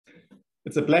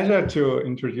It's a pleasure to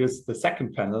introduce the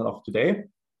second panel of today.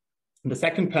 And the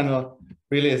second panel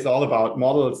really is all about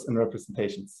models and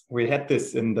representations. We had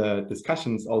this in the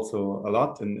discussions also a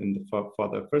lot for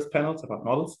the first panels about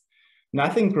models. And I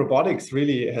think robotics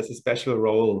really has a special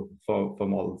role for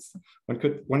models.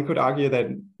 One could argue that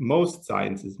most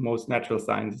sciences, most natural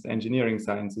sciences, engineering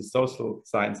sciences, social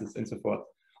sciences, and so forth,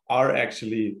 are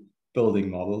actually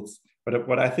building models. But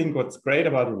what I think what's great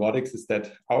about robotics is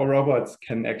that our robots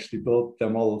can actually build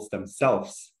their models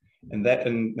themselves. And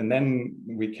then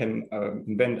we can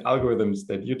invent algorithms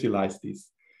that utilize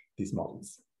these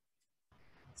models.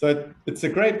 So it's a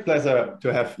great pleasure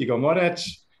to have Igor Mordatch.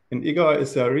 And Igor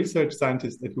is a research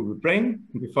scientist at Google Brain.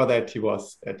 And before that, he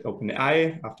was at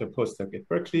OpenAI after a postdoc at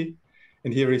Berkeley.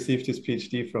 And he received his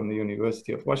PhD from the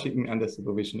University of Washington under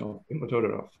supervision of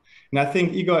Moderator. And I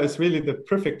think Igor is really the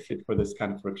perfect fit for this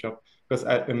kind of workshop because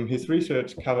his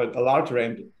research covered a large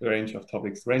range of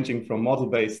topics, ranging from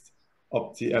model-based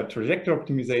trajectory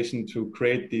optimization to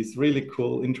create these really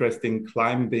cool, interesting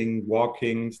climbing,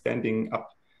 walking, standing up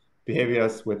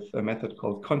behaviors with a method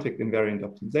called context invariant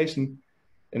optimization.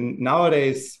 And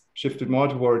nowadays shifted more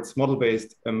towards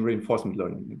model-based reinforcement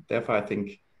learning. And therefore, I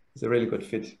think it's a really good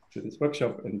fit to this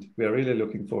workshop, and we are really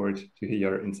looking forward to hear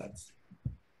your insights.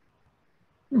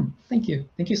 Thank you.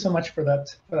 Thank you so much for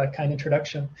that kind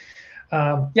introduction.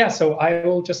 Yeah, so I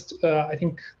will just, I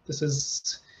think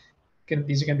these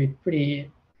are going to be pretty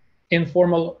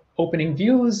informal opening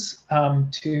views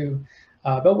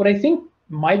about what I think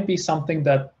might be something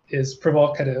that is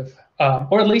provocative,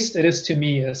 or at least it is to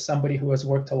me as somebody who has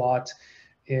worked a lot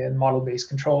in model-based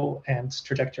control and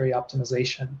trajectory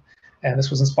optimization. And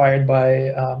this was inspired by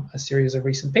a series of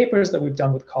recent papers that we've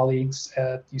done with colleagues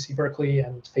at UC Berkeley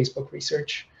and Facebook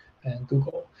Research and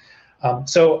Google.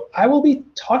 So I will be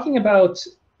talking about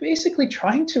basically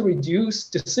trying to reduce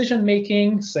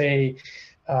decision-making, say,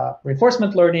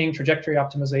 reinforcement learning, trajectory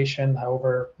optimization,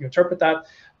 however you interpret that,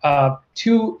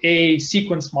 to a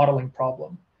sequence modeling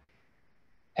problem.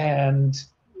 And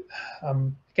I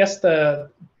guess the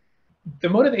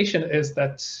motivation is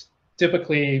that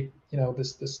typically,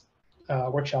 this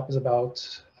workshop is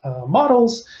about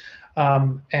models,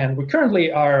 and we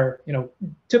currently are,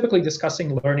 typically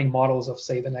discussing learning models of,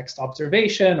 say, the next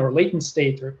observation or latent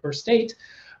state or state,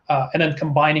 and then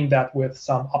combining that with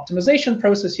some optimization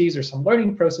processes or some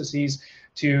learning processes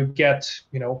to get,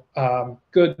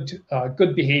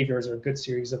 good behaviors or good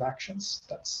series of actions.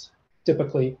 That's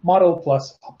typically model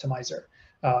plus optimizer.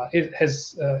 It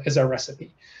is our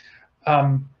recipe.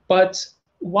 But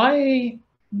why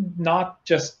not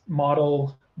just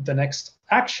model the next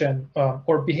action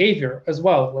or behavior as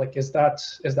well? Like, is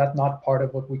that not part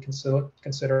of what we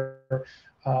consider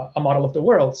a model of the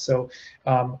world? So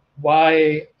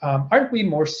why aren't we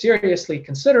more seriously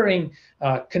considering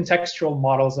contextual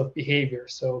models of behavior?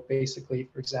 So basically,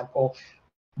 for example,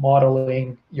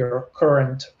 modeling your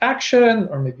current action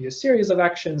or maybe a series of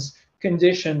actions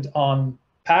conditioned on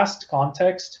past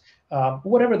context,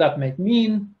 whatever that might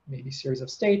mean, maybe series of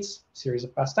states, series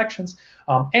of past actions,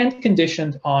 and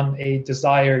conditioned on a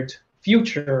desired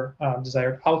future,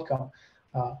 desired outcome,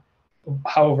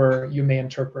 however you may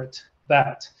interpret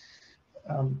that.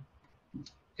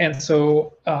 And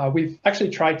so we've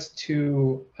actually tried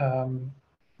to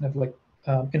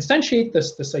instantiate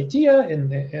this idea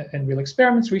in real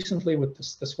experiments recently with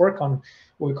this work on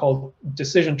what we call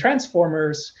decision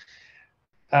transformers,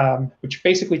 which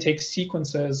basically takes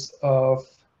sequences of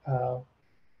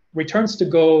returns to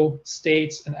go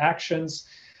states and actions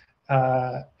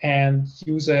and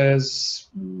uses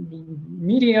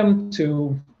medium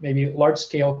to maybe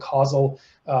large-scale causal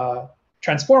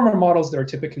transformer models that are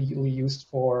typically used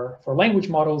for language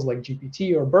models like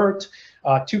GPT or BERT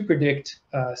to predict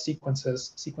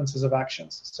sequences of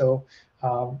actions. So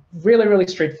really, really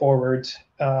straightforward,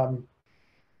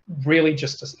 really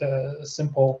just a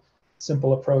simple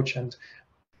approach. And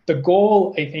the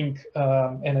goal, I think,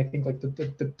 and I think like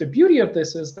the beauty of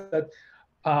this is that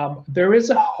there is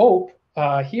a hope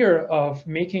here of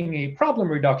making a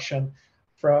problem reduction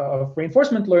of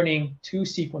reinforcement learning to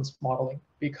sequence modeling,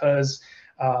 because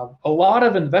a lot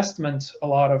of investment, a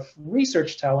lot of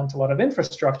research talent, a lot of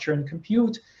infrastructure and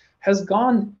compute has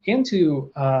gone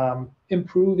into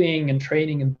improving and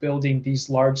training and building these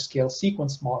large-scale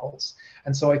sequence models.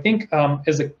 And so I think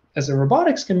as a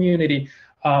robotics community,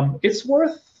 it's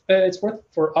worth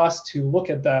for us to look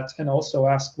at that and also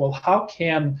ask, well, how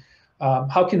can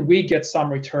we get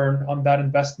some return on that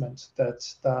investment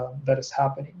that is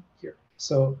happening here?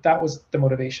 So that was the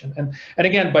motivation. And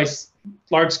again, by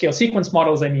large-scale sequence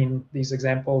models, I mean these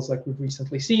examples like we've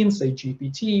recently seen, say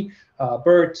GPT,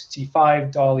 BERT,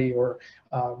 T5, DALL-E, or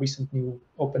recent new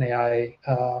OpenAI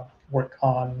work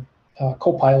on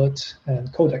Copilot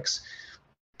and Codex.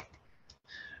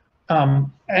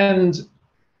 And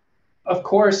of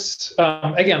course,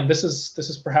 again, this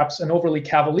is perhaps an overly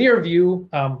cavalier view,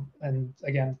 and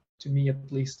again, to me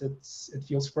at least, it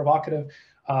feels provocative.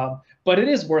 But it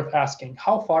is worth asking,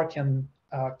 how far can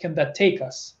that take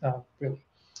us, really?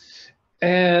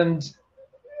 And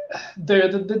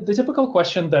the typical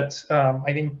question that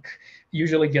I think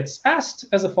usually gets asked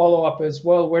as a follow-up is,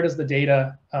 well, where does the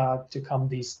data to come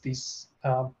these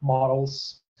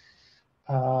models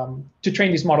to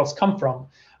train these models come from?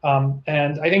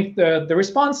 And I think the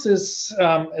response is,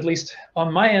 at least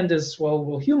on my end, is,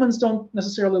 well, humans don't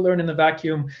necessarily learn in a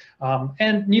vacuum,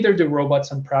 and neither do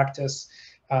robots in practice.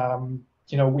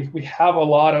 You know, we have a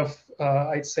lot of,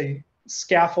 I'd say,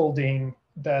 scaffolding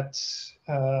that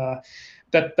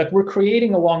we're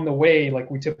creating along the way.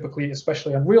 Like we typically,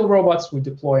 especially on real robots, we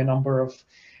deploy a number of,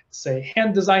 say,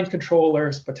 hand-designed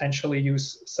controllers, potentially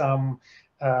use some,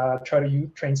 try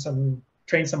to train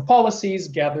some policies,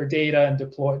 gather data, and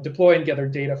deploy and gather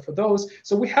data for those.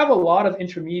 So we have a lot of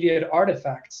intermediate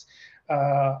artifacts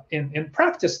in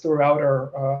practice throughout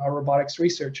our robotics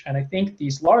research. And I think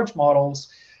these large models,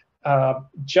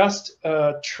 just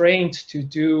trained to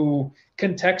do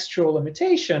contextual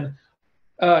imitation,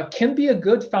 can be a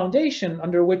good foundation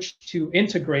under which to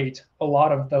integrate a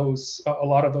lot of those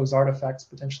artifacts,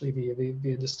 potentially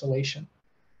via distillation.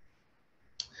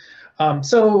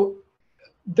 So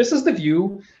this is the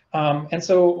view, and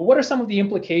so what are some of the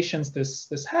implications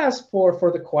this has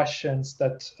for the questions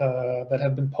that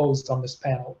have been posed on this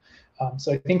panel?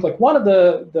 So I think like one of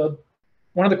the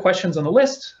questions on the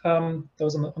list,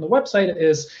 those on the website,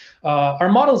 is, are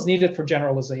models needed for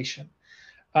generalization?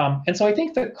 And so I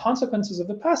think the consequences of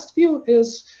the past view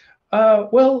is,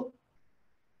 well,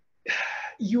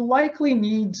 you likely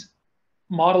need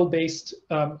model-based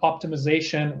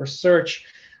optimization or search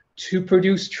to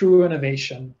produce true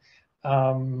innovation,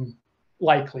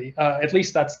 likely. At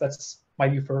least that's my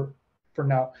view for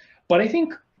now. But I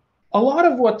think a lot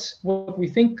of what we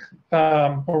think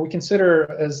or we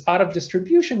consider as out of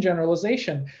distribution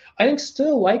generalization, I think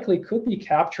still likely could be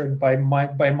captured by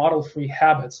model-free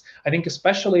habits. I think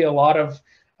especially a lot of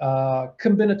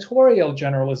combinatorial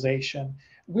generalization.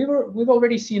 We've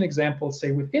already seen examples,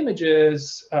 say, with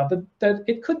images, that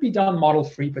it could be done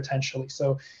model-free potentially.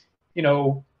 So, you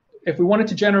know, if we wanted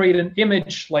to generate an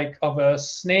image like of a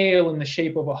snail in the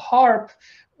shape of a harp,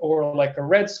 or like a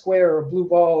red square or a blue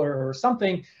ball or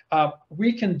something,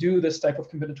 we can do this type of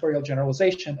combinatorial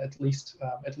generalization, at least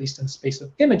in the space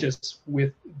of images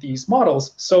with these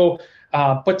models. So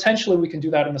potentially we can do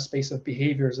that in the space of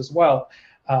behaviors as well.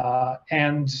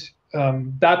 And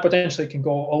that potentially can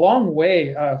go a long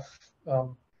way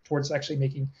towards actually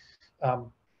making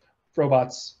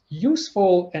robots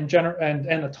useful and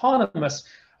autonomous,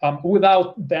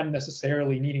 without them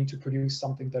necessarily needing to produce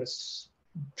something that is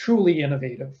truly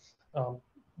innovative,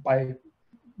 by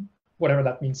whatever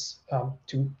that means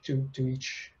to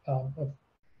each of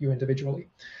you individually.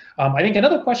 I think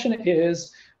another question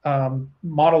is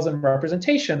models and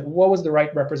representation. What was the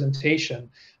right representation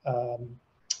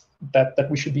that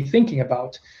we should be thinking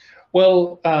about?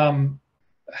 Well,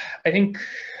 I think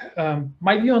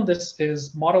my view on this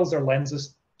is models are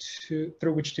lenses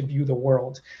through which to view the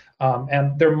world,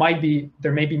 and there may be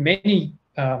many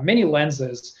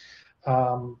lenses.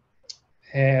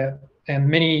 And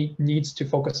many needs to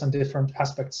focus on different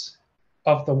aspects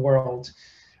of the world.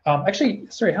 Actually,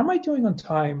 sorry, how am I doing on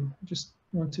time? I just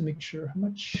want to make sure how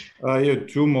much. Yeah,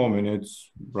 2 more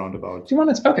minutes, roundabout. 2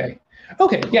 minutes. Okay.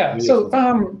 Okay. Yeah. So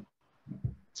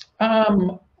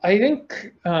I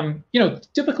think you know,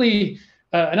 typically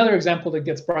another example that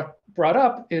gets brought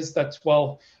up is that,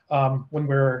 well, when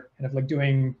we're kind of like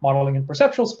doing modeling in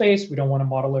perceptual space, we don't want to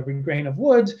model every grain of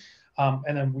wood.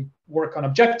 And then we work on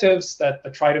objectives that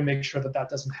try to make sure that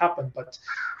doesn't happen. But,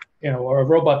 you know, or a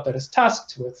robot that is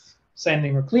tasked with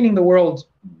sanding or cleaning the world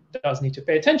does need to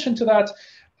pay attention to that.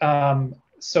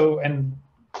 So, and,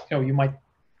 you know, you might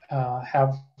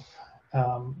have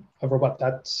a robot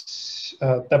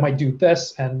that might do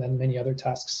this and then many other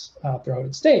tasks throughout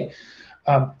its day.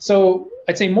 So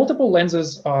I'd say multiple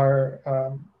lenses are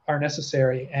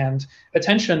necessary, and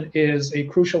attention is a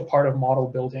crucial part of model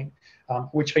building.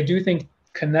 Which I do think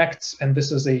connects, and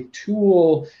this is a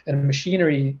tool and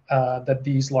machinery that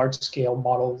these large-scale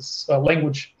models,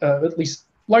 at least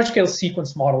large-scale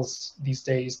sequence models these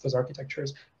days, those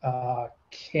architectures,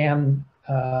 can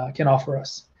offer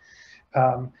us.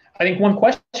 I think one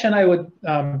question I would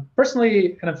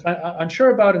personally kind of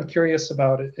unsure about and curious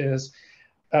about is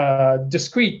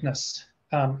discreteness,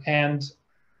 and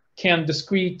can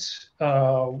discrete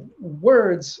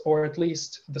words, or at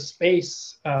least the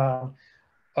space of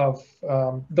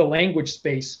the language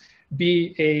space,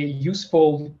 be a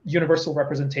useful universal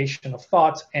representation of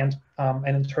thought and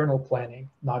internal planning,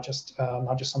 not just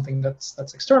something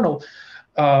that's external.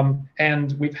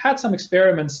 And we've had some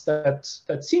experiments that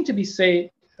seem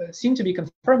to be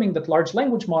confirming that large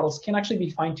language models can actually be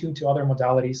fine-tuned to other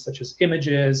modalities such as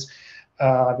images,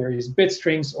 various bit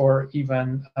strings, or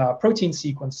even protein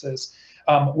sequences,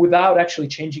 without actually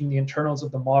changing the internals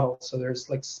of the model. So there's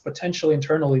like potentially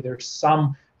internally there's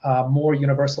some more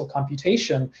universal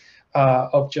computation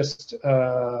of just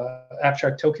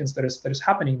abstract tokens that is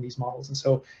happening in these models. And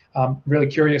so I'm really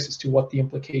curious as to what the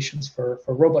implications for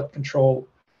robot control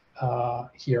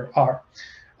here are.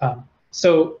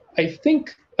 So I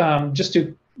think just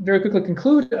to very quickly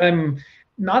conclude, I'm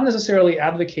not necessarily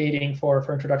advocating for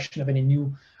introduction of any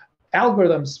new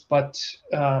algorithms, but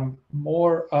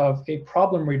more of a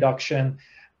problem reduction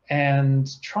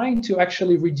and trying to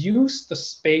actually reduce the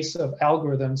space of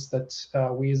algorithms that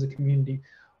we as a community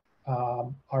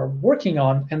are working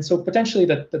on, and so potentially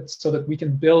so that we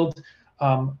can build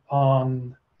on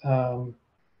on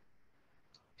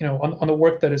the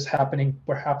work that is happening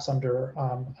perhaps under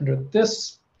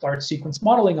this large sequence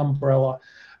modeling umbrella,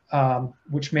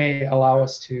 which may allow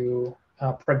us to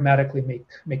pragmatically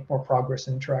make more progress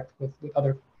and interact with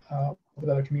other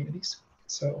communities.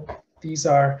 So these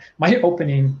are my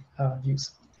opening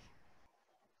views.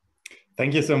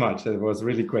 Thank you so much. It was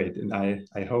really great, and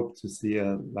I hope to see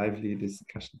a lively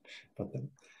discussion about them.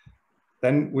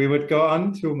 Then we would go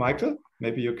on to Michael.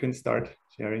 Maybe you can start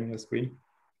sharing your screen.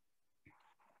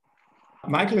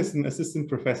 Michael is an assistant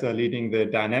professor leading the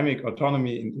Dynamic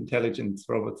Autonomy and Intelligence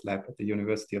Robots Lab at the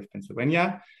University of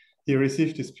Pennsylvania. He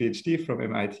received his PhD from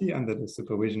MIT under the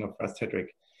supervision of Russ Tedrake.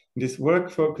 This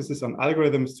work focuses on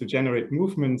algorithms to generate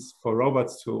movements for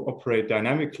robots to operate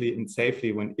dynamically and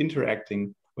safely when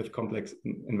interacting with complex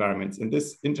environments. And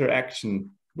this interaction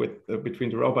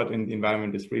between the robot and the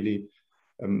environment is really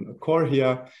a core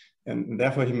here. And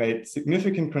therefore, he made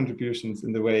significant contributions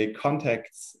in the way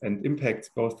contexts and impacts,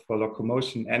 both for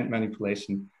locomotion and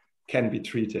manipulation, can be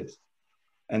treated.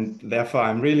 And therefore,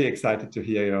 I'm really excited to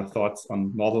hear your thoughts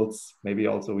on models. Maybe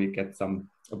also we get some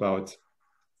about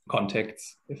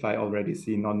contexts, if I already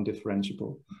see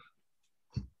non-differentiable.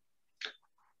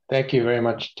 Thank you very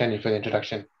much, Jenny, for the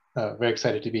introduction. Very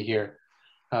excited to be here.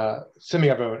 Assuming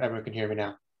everyone can hear me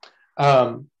now.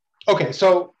 Okay,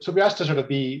 so we asked to sort of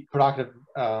be provocative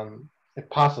if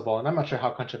possible, and I'm not sure how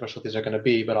controversial these are going to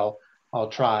be, but I'll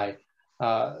try.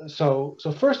 So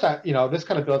first, this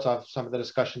kind of builds off some of the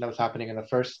discussion that was happening in the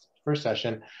first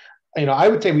session. I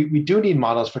would say we do need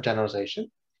models for generalization.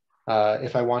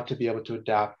 If I want to be able to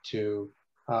adapt to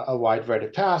a wide variety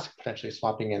of tasks, potentially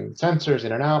swapping in sensors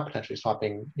in and out, potentially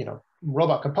swapping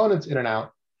robot components in and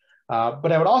out.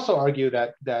 But I would also argue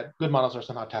that good models are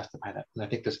somehow task dependent, and I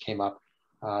think this came up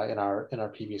in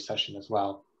our previous session as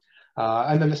well.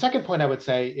 And then the second point I would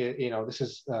say, this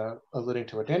is alluding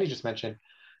to what Danny just mentioned.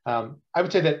 I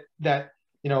would say that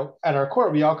at our core,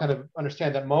 we all kind of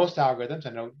understand that most algorithms,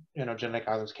 I know genetic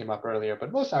algorithms came up earlier,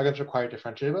 but most algorithms require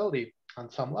differentiability on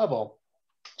some level.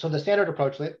 So the standard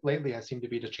approach lately has seemed to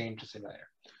be to change the simulator.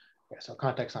 Okay, so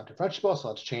context not differentiable, so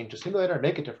let's change the simulator and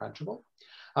make it differentiable.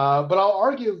 But I'll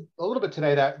argue a little bit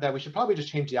today that we should probably just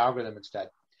change the algorithm instead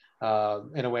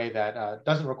in a way that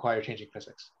doesn't require changing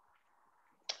physics.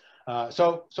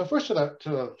 So first to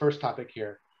the first topic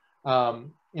here.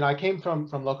 I came from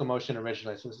locomotion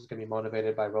originally, so this is going to be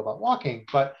motivated by robot walking.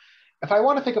 But if I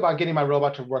want to think about getting my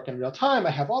robot to work in real time,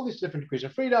 I have all these different degrees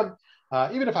of freedom.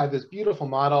 Even if I have this beautiful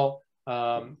model,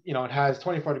 it has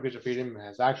 24 degrees of freedom, it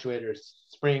has actuators,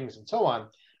 springs, and so on.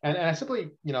 And I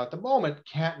simply, at the moment,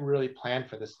 can't really plan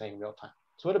for this thing in real time.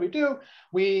 So what do?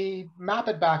 We map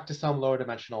it back to some lower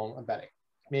dimensional embedding.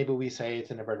 Maybe we say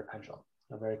it's an inverted pendulum,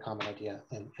 a very common idea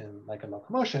in like a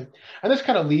locomotion. And this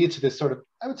kind of leads to this sort of,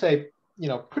 I would say,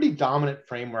 pretty dominant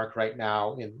framework right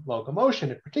now in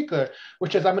locomotion in particular,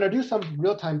 which is I'm going to do some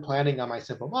real-time planning on my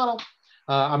simple model.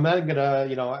 I'm then going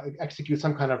to, execute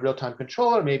some kind of real-time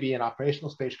controller, maybe an operational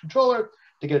space controller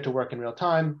to get it to work in real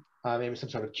time, maybe some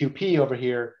sort of QP over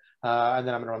here, and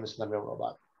then I'm going to run this in the real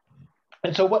robot.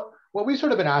 And so what we've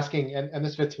sort of been asking, and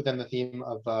this fits within the theme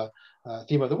of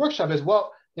the workshop, is,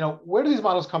 well, where do these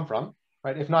models come from,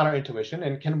 right? If not our intuition,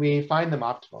 and can we find them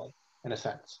optimally in a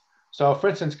sense? So for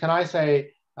instance, can I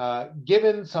say,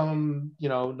 given some,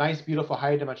 nice, beautiful,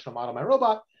 high dimensional model of my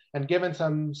robot, and given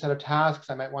some set of tasks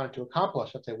I might want it to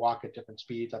accomplish, let's say walk at different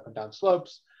speeds up and down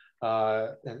slopes,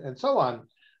 and so on,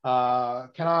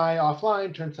 can I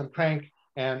offline turn some crank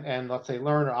and let's say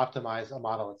learn or optimize a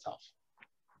model itself?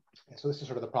 Okay, so this is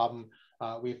sort of the problem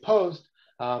we've posed.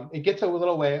 It gets a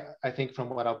little way, I think, from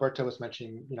what Alberto was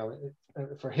mentioning,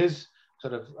 for his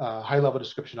sort of high-level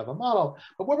description of a model.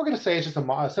 But what we're going to say is just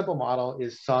a simple model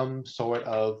is some sort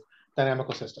of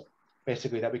dynamical system,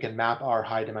 basically, that we can map our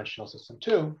high-dimensional system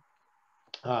to.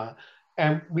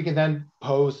 And we can then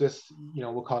pose this,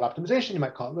 we'll call it optimization, you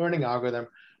might call it learning algorithm,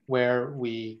 where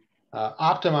we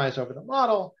optimize over the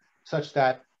model such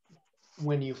that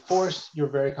when you force your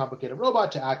very complicated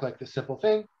robot to act like this simple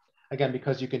thing, again,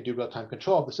 because you can do real-time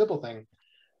control of the simple thing,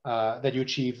 that you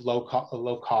achieve low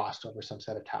cost over some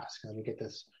set of tasks. And we get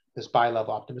this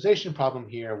bi-level optimization problem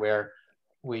here where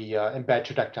we embed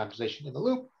trajectory optimization in the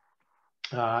loop.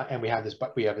 And we have this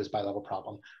bi-level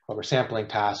problem where we're sampling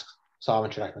tasks,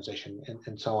 solving trajectory optimization,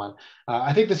 and so on.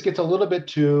 I think this gets a little bit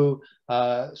to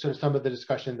sort of some of the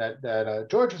discussion that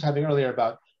George was having earlier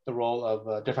about the role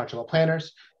of differential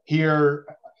planners. Here,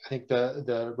 I think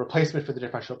the replacement for the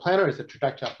differential planner is the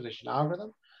trajectory optimization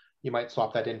algorithm. You might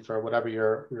swap that in for whatever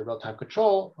your real-time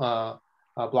control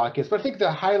block is. But I think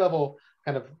the high-level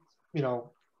kind of,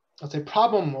 let's say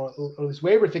problem, or at least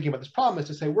way we're thinking about this problem is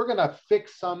to say we're going to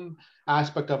fix some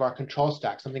aspect of our control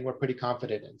stack, something we're pretty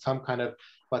confident in, some kind of,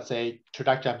 let's say,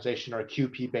 trajectory optimization or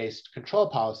QP-based control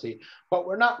policy, but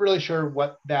we're not really sure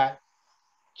what that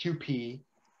QP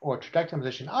or trajectory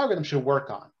optimization algorithm should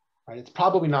work on. Right? It's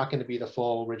probably not going to be the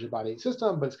full rigid body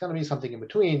system, but it's going to be something in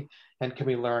between. And can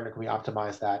we learn or can we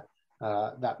optimize that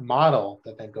model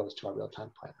that then goes to our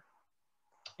real-time planner?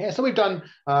 Yeah, so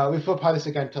we've applied this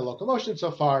again to locomotion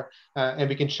so far, and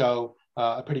we can show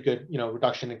a pretty good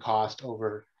reduction in cost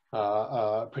over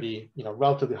a pretty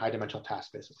relatively high dimensional task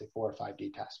space, let's say 4 or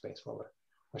 5D task space where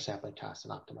we're sampling tasks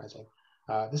and optimizing.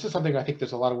 This is something I think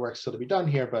there's a lot of work still to be done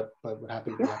here, but we're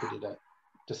happy to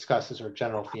discuss this sort of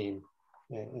general theme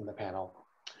in the panel.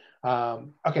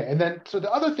 Okay, and then so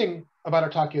the other thing about our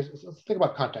talk is let's think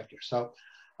about contact here. So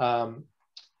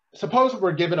suppose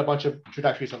we're given a bunch of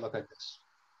trajectories that look like this.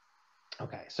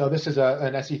 Okay, so this is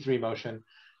an SE3 motion.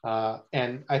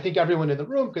 And I think everyone in the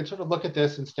room could sort of look at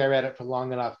this and stare at it for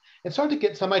long enough and start to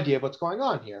get some idea of what's going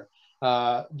on here.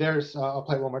 I'll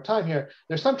play it one more time here.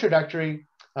 There's some trajectory.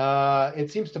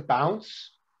 It seems to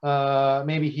bounce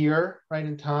maybe here, right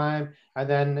in time, and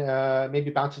then maybe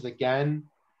bounces again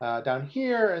down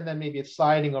here, and then maybe it's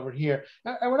sliding over here.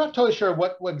 And we're not totally sure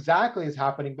what exactly is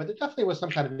happening, but there definitely was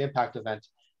some kind of an impact event,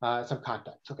 some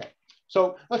contact. Okay,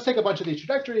 so let's take a bunch of these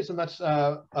trajectories, and let's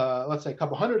say a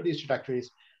couple hundred of these trajectories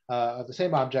of the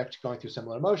same object going through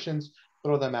similar motions,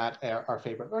 throw them at our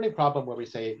favorite learning problem where we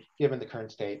say, given the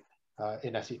current state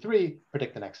in SE3,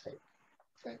 predict the next state.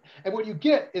 Okay? And what you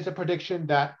get is a prediction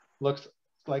that looks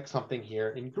like something here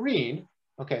in green.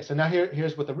 Okay, so now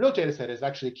here's what the real data set is,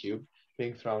 actually a cube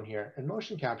being thrown here in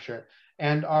motion capture.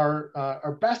 And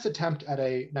our best attempt at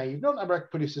a naive neural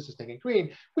network produces this thing in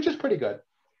green, which is pretty good.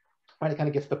 Right, it kind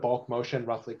of gets the bulk motion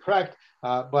roughly correct,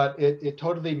 but it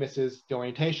totally misses the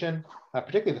orientation,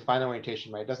 particularly the final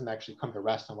orientation, right? It doesn't actually come to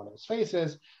rest on one of its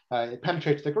faces. It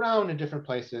penetrates the ground in different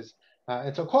places.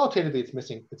 And so qualitatively, it's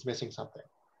missing something.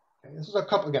 Okay, this is a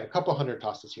couple hundred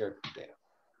tosses here of data.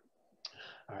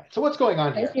 All right, so what's going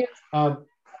on here?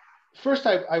 First,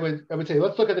 I would say,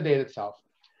 let's look at the data itself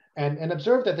and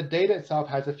observe that the data itself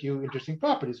has a few interesting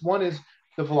properties. One is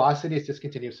the velocity is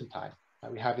discontinuous in time.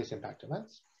 We have these impact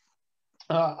events.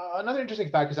 Another interesting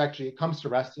fact is actually it comes to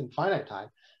rest in finite time.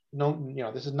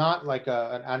 This is not like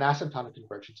an asymptotic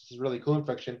convergence. This is really Coulomb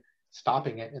friction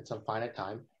stopping it in some finite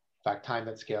time. In fact, time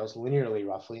that scales linearly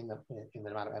roughly in the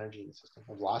amount of energy in the system,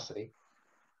 or velocity.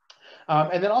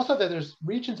 And then also that there's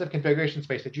regions of configuration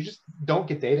space that you just don't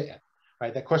get data in,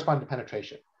 right? That correspond to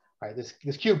penetration, right?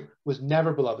 This cube was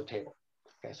never below the table.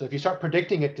 Okay, so if you start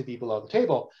predicting it to be below the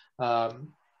table,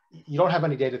 you don't have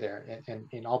any data there,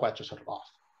 and all bets are sort of off.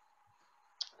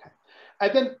 Okay.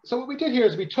 And then, so what we did here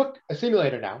is we took a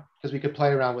simulator now, because we could play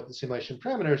around with the simulation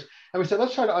parameters, and we said,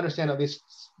 let's try to understand at least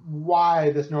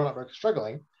why this neural network is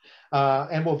struggling.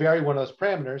 And we'll vary one of those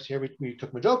parameters. Here we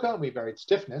took Majoka and we varied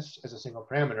stiffness as a single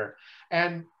parameter.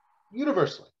 And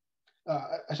universally,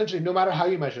 essentially, no matter how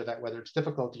you measure that, whether it's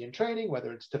difficulty in training,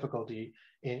 whether it's difficulty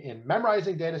in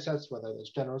memorizing data sets, whether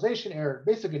there's generalization error,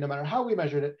 basically, no matter how we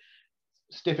measured it,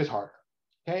 stiff is harder.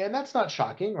 Okay, and that's not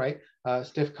shocking, right?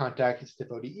 Stiff contact,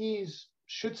 stiff ODEs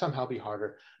should somehow be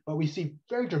harder, but we see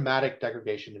very dramatic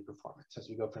degradation in performance as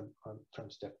we go from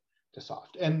stiff to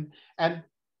soft. And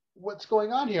what's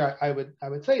going on here, I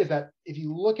would say, is that if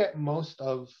you look at most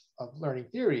of learning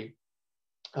theory,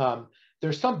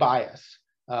 there's some bias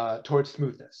towards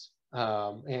smoothness.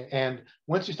 And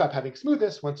once you stop having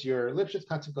smoothness, once your Lipschitz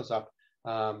constant goes up,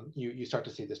 you start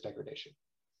to see this degradation.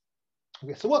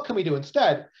 Okay, so what can we do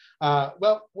instead?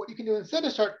 Well, what you can do instead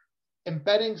is start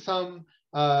embedding some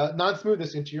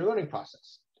non-smoothness into your learning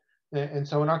process. And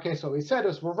so in our case, what we said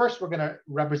was, well, first, we're going to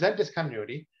represent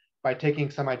discontinuity by taking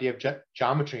some idea of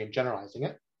geometry and generalizing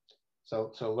it.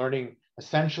 So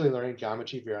essentially learning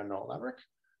geometry via a neural network.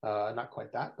 Not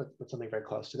quite that, but something very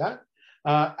close to that.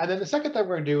 And then the second thing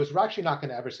we're going to do is we're actually not going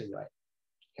to ever simulate.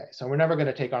 Okay, so we're never going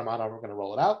to take our model and we're going to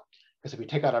roll it out. Because if we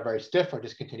take out our very stiff or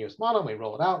discontinuous model and we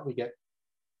roll it out, we get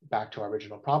back to our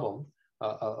original problem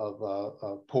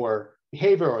of poor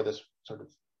behavior or this sort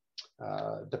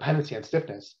of dependency on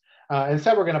stiffness.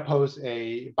 Instead, we're going to pose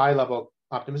a bi-level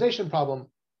optimization problem, in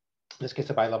this case,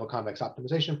 a bi-level convex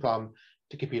optimization problem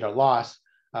to compute our loss.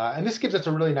 And this gives us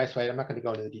a really nice way, I'm not going to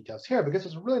go into the details here, but this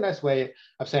is a really nice way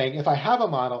of saying, if I have a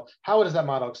model, how does that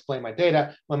model explain my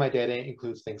data when my data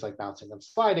includes things like bouncing and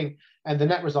sliding? And the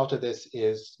net result of this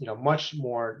is, much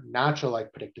more natural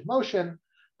like predictive motion.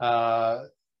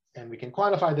 And we can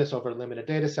quantify this over limited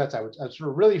data sets. I would sort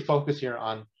of really focus here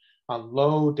on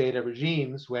low data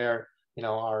regimes where,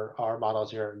 our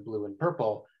models here in blue and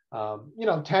purple,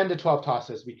 10 to 12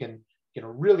 tosses, we can,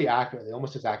 really accurately,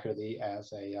 almost as accurately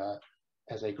as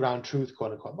a ground truth,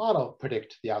 quote unquote, model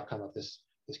predict the outcome of this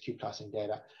cube tossing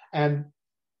data. And,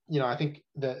 I think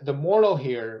the moral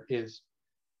here is,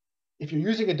 if you're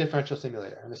using a differential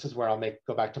simulator, and this is where I'll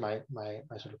go back to my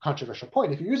sort of controversial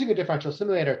point, if you're using a differential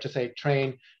simulator to say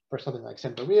train for something like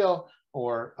SimBaReal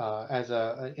or as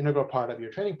an integral part of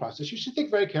your training process, you should think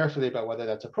very carefully about whether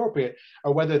that's appropriate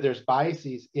or whether there's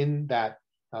biases in that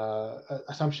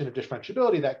assumption of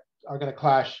differentiability that are going to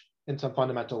clash in some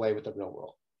fundamental way with the real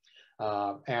world.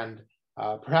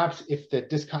 Perhaps if the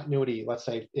discontinuity, let's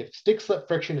say, if stick-slip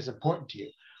friction is important to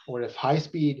you, or if high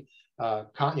speed,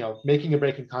 making a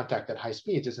break in contact at high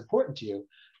speeds is important to you,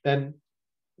 then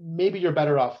maybe you're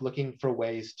better off looking for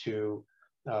ways to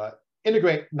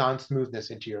integrate non-smoothness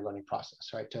into your learning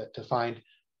process, right? To find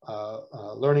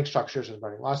learning structures and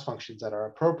learning loss functions that are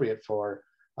appropriate for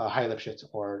high Lipschitz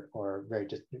or very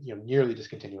nearly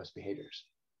discontinuous behaviors.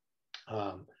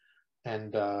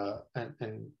 And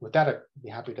with that, I'd be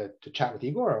happy to chat with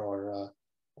Igor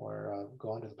or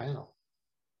go on to the panel.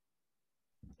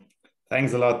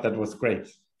 Thanks a lot. That was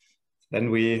great. Then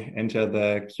we enter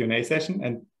the Q&A session.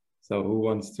 And so who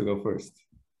wants to go first?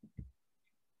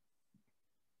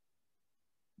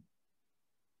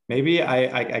 Maybe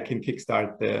I can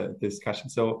kickstart the discussion.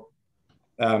 So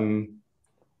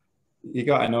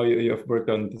Igor, I know you have worked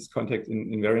on this context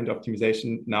in invariant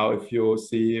optimization. Now, if you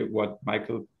see what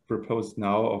Michael proposed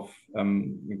now of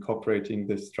incorporating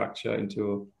this structure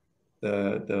into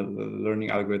the learning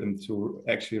algorithm to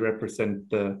actually represent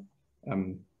the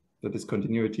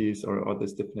discontinuities or the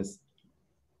stiffness,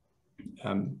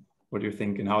 what do you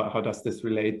think? And how does this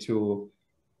relate to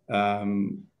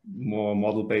more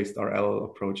model-based RL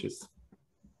approaches?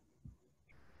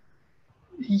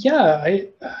 Yeah, I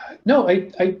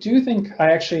do think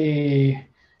I actually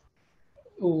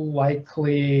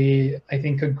likely,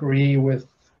 agree with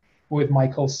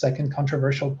Michael's second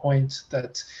controversial point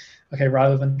that, okay,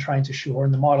 rather than trying to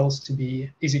shoehorn the models to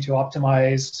be easy to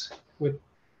optimize with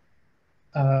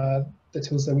the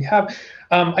tools that we have,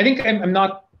 I think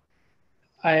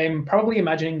I'm probably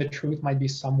imagining the truth might be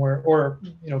somewhere, or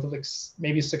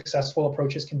maybe successful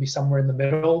approaches can be somewhere in the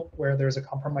middle where there's a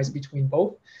compromise between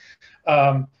both.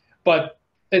 But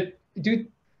I do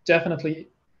definitely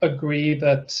agree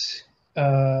that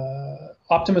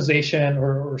optimization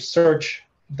or search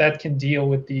that can deal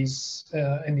with these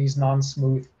in these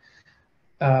non-smooth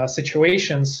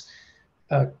situations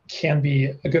can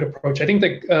be a good approach. I think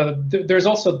that there's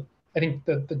also, I think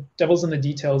the devil's in the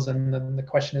details, and then the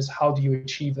question is, how do you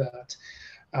achieve that?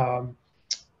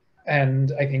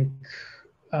 And I think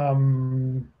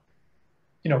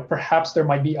perhaps there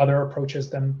might be other approaches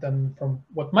than from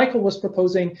what Michael was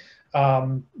proposing.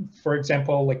 For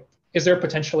example, is there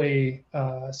potentially,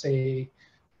 say,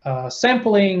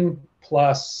 sampling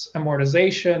plus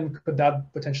amortization? Could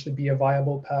that potentially be a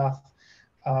viable path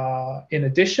in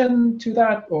addition to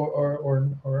that,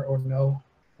 or no?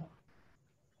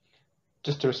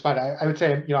 Just to respond, I would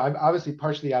say, I'm obviously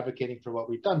partially advocating for what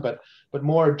we've done, but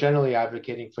more generally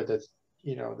advocating for this,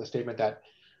 the statement that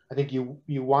I think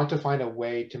you want to find a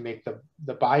way to make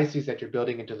the biases that you're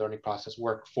building into the learning process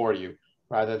work for you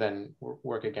rather than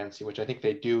work against you, which I think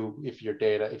they do if your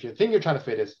thing you're trying to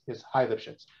fit is high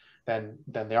Lipschitz, then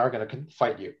they are going to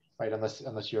fight you right?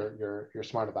 Unless you're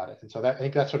smart about it. And so I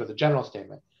think that's sort of the general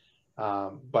statement.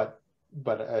 But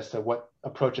as to what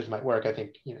approaches might work, I think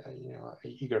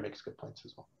Igor makes good points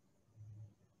as well.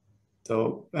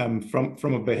 So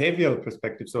from a behavioral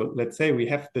perspective, so let's say we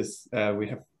have this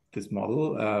model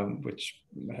which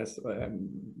has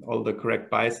all the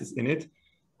correct biases in it.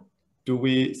 Do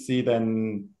we see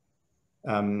then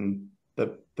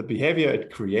the behavior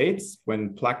it creates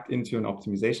when plugged into an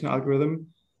optimization algorithm?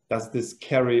 Does this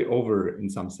carry over in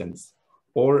some sense?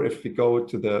 Or if we go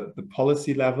to the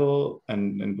policy level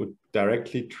and would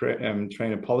directly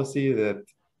train a policy that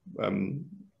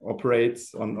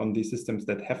operates on these systems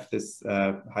that have this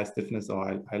high stiffness or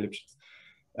high Lipschitz,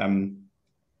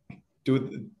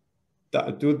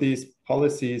 do these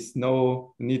policies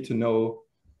need to know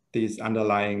these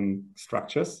underlying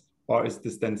structures, or is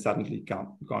this then suddenly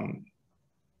gone?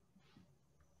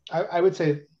 I would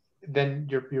say then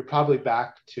you're probably back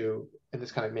to, and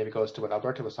this kind of maybe goes to what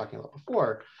Alberto was talking about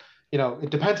before, it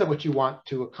depends on what you want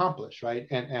to accomplish, right?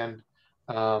 And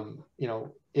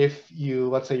if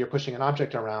let's say you're pushing an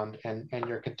object around and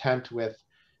you're content with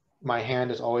my hand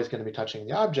is always going to be touching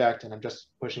the object and I'm just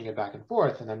pushing it back and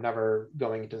forth and I'm never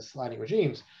going into sliding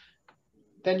regimes,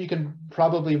 then you can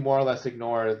probably more or less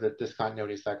ignore the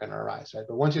discontinuities that are going to arise, right?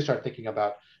 But once you start thinking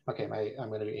about, okay, I'm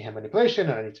going to do hand manipulation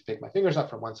and I need to pick my fingers up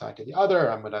from one side to the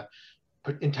other, I'm going to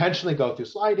intentionally go through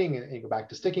sliding and go back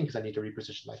to sticking because I need to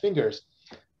reposition my fingers,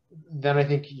 then I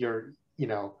think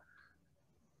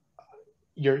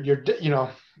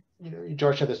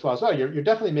George said this well as well, you're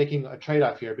definitely making a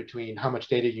trade-off here between how much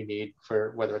data you need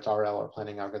for whether it's RL or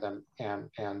planning algorithm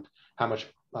and how much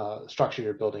structure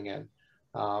you're building in.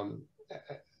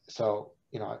 So,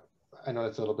 I know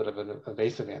it's a little bit of an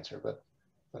evasive answer, but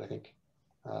I think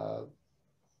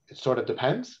it sort of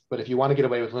depends. But if you want to get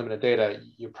away with limited data,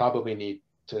 you probably need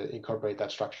to incorporate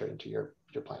that structure into your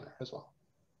planner as well.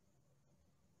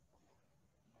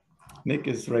 Nick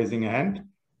is raising a hand.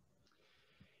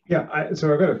 Yeah,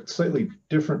 so I've got a slightly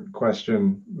different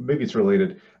question. Maybe it's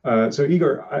related. So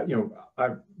Igor,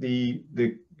 the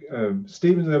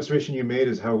statement and observation you made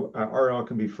is how RL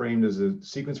can be framed as a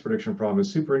sequence prediction problem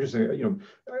is super interesting.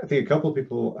 I think a couple of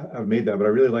people have made that, but I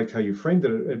really liked how you framed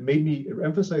it. It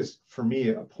emphasized for me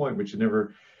a point which had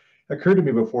never occurred to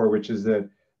me before, which is that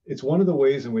it's one of the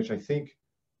ways in which I think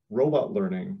robot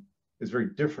learning is very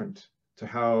different to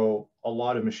how a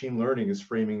lot of machine learning is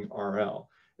framing RL.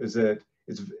 Is that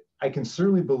I can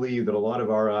certainly believe that a lot of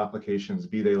RL applications,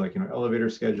 be they like elevator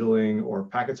scheduling or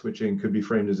packet switching, could be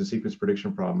framed as a sequence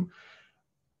prediction problem.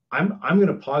 I'm going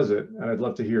to posit, and I'd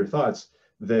love to hear your thoughts,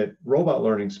 that robot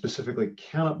learning specifically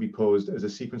cannot be posed as a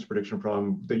sequence prediction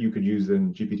problem that you could use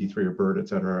in GPT-3 or BERT, et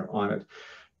cetera, on it,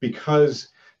 because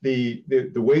the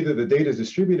way that the data is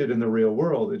distributed in the real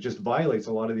world, it just violates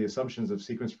a lot of the assumptions of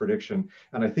sequence prediction.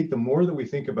 And I think the more that we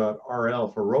think about RL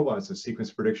for robots as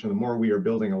sequence prediction, the more we are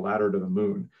building a ladder to the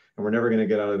moon. And we're never going to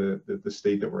get out of the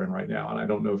state that we're in right now. And I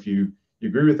don't know if you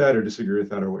agree with that or disagree with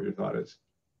that or what your thought is.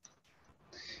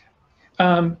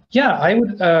 Yeah, I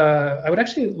would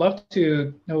actually love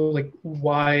to know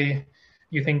why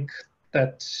you think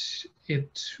that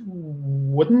it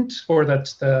wouldn't, or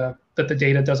that the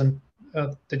data doesn't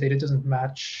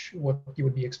match what you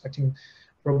would be expecting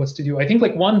robots to do. I think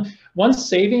one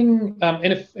saving,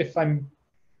 and if I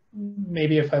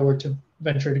were to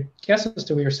venture to guess as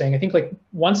to what you're saying, I think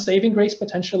one saving grace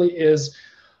potentially is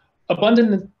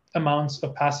abundant amounts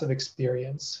of passive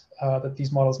experience that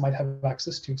these models might have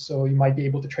access to. So you might be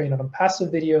able to train on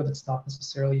passive video that's not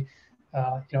necessarily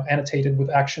annotated with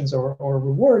actions or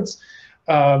rewards.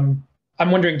 I'm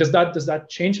wondering, does that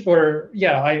change? Or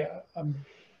I'm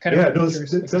kind of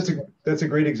curious. That's a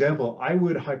great example. I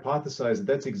would hypothesize that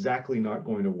that's exactly not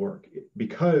going to work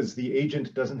because the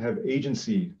agent doesn't have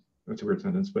agency. That's a weird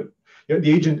sentence, but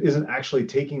the agent isn't actually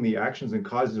taking the actions and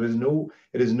causes. It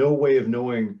has no way of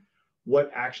knowing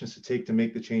what actions to take to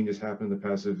make the changes happen in the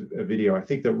passive video. I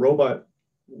think that robot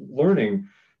learning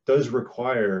does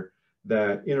require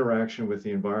that interaction with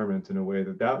the environment in a way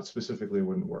that specifically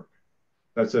wouldn't work.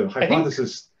 That's a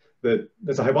hypothesis.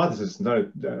 That's a hypothesis, not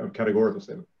a categorical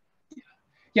statement.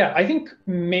 Yeah, I think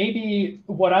maybe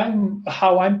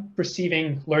how I'm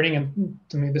perceiving learning, and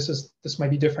to me this might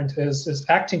be different, is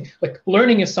acting.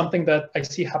 Learning is something that I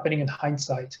see happening in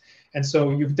hindsight. And so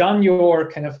you've done your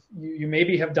you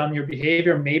maybe have done your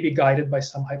behavior, maybe guided by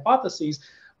some hypotheses,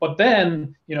 but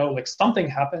then, something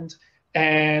happened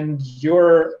and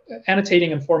you're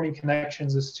annotating and forming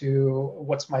connections as to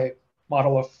what's my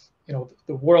model of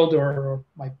the world or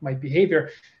my behavior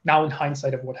now in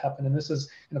hindsight of what happened. And this is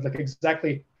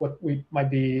exactly what we might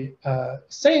be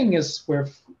saying is where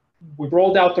we've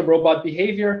rolled out the robot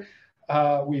behavior.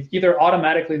 We've either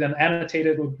automatically then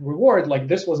annotated with reward, like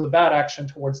this was a bad action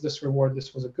towards this reward,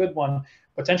 this was a good one.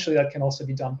 Potentially that can also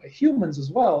be done by humans as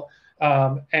well.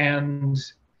 And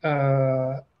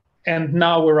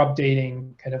now we're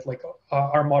updating kind of like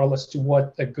our model as to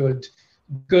what a good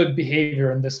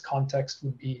behavior in this context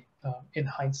would be in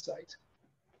hindsight.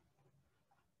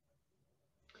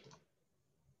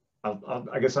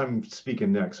 I guess I'm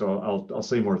speaking next, so I'll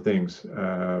say more things.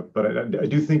 But I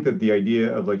do think that the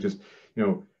idea of like just, you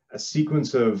know, a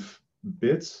sequence of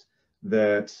bits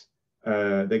that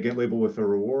get labeled with a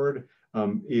reward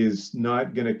is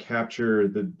not going to capture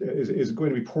is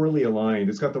going to be poorly aligned.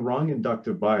 It's got the wrong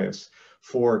inductive bias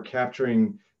for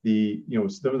capturing the, you know,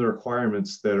 some of the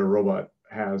requirements that a robot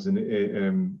has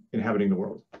in inhabiting the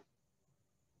world.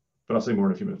 But I'll say more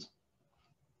in a few minutes.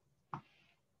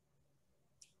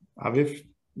 Aviv,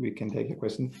 we can take your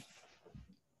question.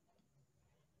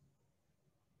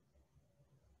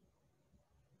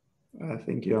 I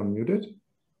think you're muted.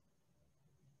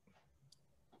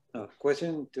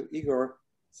 Question to Igor.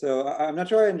 So I'm not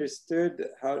sure I understood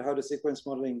how the sequence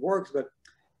modeling works, but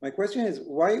my question is,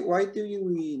 why do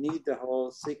we need the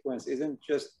whole sequence? Isn't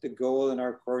just the goal in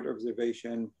our court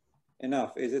observation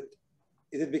enough? Is it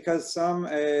because some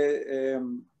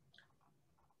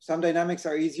dynamics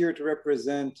are easier to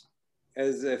represent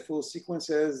as full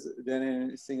sequences than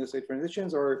in single state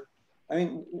transitions? Or, I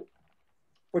mean,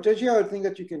 potentially I would think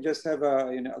that you can just have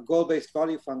a goal-based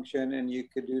value function and you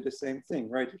could do the same thing,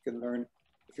 right? You can learn,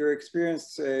 if your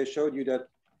experience showed you that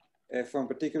from a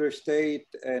particular state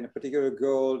and a particular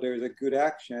goal, there's a good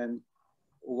action,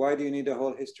 why do you need the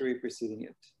whole history preceding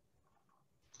it?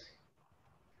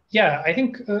 Yeah, I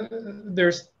think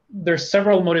there's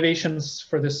several motivations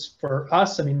for this for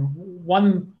us. I mean,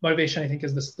 one motivation I think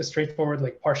is the straightforward,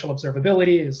 like partial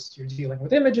observability, is you're dealing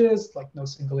with images, like no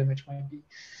single image might be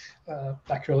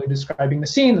accurately describing the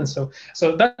scene, and so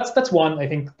that's one. I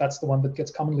think that's the one that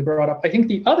gets commonly brought up. I think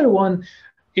the other one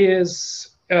is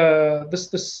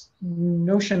this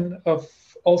notion of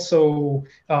also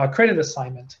credit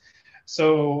assignment.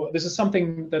 So this is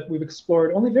something that we've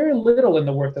explored only very little in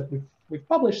the work that we've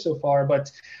published so far,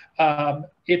 but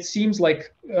it seems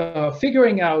like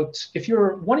figuring out, if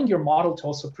you're wanting your model to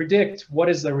also predict what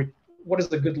is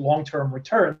the good long-term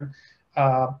return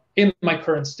in my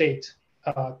current state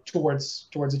towards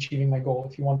achieving my goal,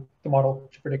 if you want the model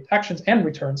to predict actions and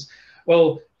returns,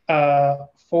 well,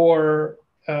 for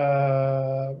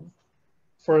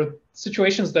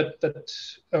situations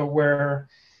where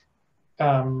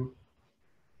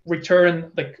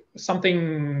return, like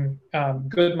something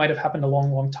good might have happened a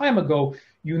long time ago,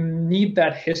 you need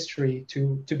that history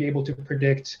to be able to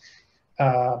predict.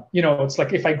 It's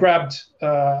like if I grabbed,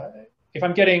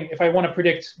 if I want to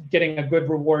predict getting a good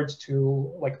reward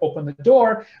to like open the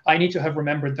door, I need to have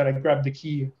remembered that I grabbed the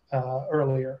key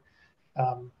earlier.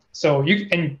 So you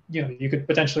could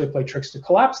potentially play tricks to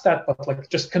collapse that, but like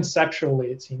just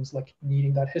conceptually, it seems like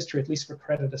needing that history, at least for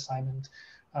credit assignment,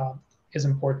 is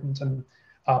important. And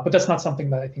but that's not something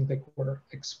that I think that we're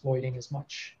exploiting as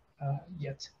much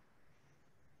yet.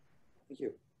 Thank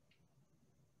you.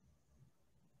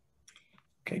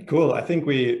 Okay, cool. I think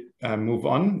we move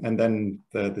on, and then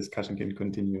the discussion can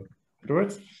continue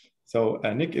afterwards. So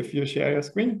Nick, if you share your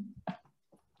screen.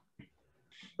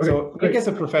 Okay, so Nick is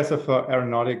a professor for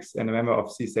aeronautics and a member of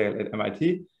CSAIL at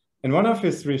MIT. And one of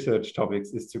his research topics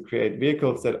is to create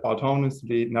vehicles that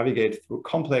autonomously navigate through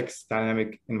complex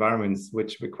dynamic environments,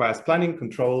 which requires planning,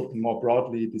 control, and more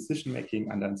broadly,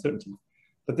 decision-making under uncertainty.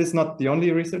 But this is not the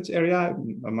only research area.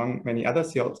 Among many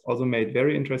others, he also made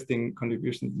very interesting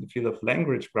contributions in the field of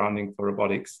language grounding for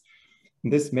robotics.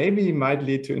 And this maybe might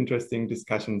lead to interesting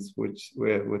discussions with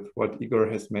what Igor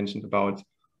has mentioned about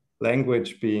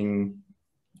language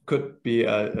could be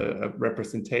a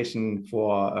representation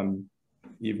for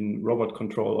even robot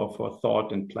control or for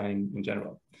thought and planning in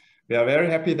general. We are very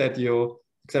happy that you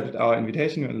accepted our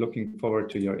invitation and looking forward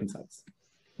to your insights.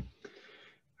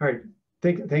 All right,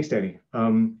 thanks, Danny.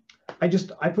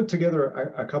 I put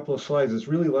together a couple of slides. It's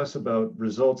really less about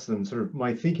results than sort of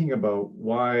my thinking about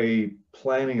why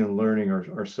planning and learning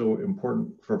are so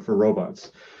important for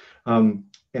robots. And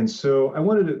so I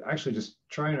wanted to actually just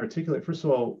try and articulate, first of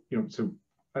all,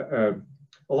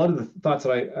 a lot of the thoughts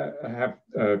that I have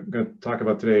going to talk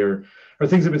about today are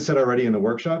things that have been said already in the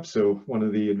workshop. So one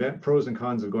of the pros and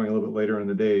cons of going a little bit later in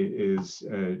the day is,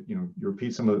 you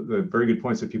repeat some of the very good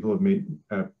points that people have made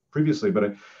previously.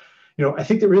 But I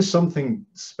think there is something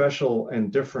special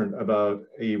and different about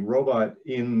a robot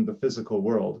in the physical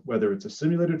world, whether it's a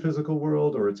simulated physical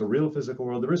world or it's a real physical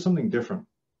world. There is something different.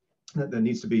 that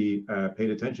needs to be paid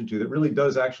attention to, that really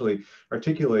does actually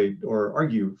articulate or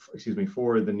argue, excuse me,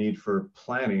 for the need for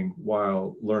planning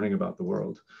while learning about the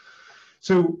world.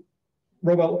 So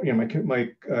robot, my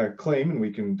claim, and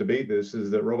we can debate this,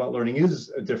 is that robot learning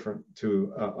is different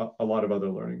to a lot of other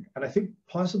learning. And I think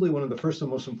possibly one of the first and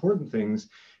most important things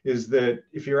is that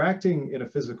if you're acting in a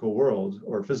physical world,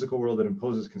 or a physical world that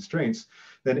imposes constraints,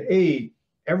 then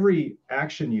every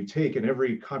action you take and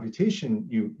every computation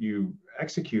you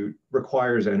execute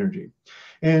requires energy.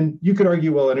 And you could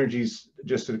argue, well, energy's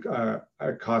just a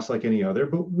cost like any other,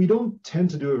 but we don't tend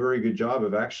to do a very good job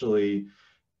of actually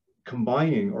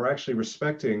combining or actually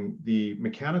respecting the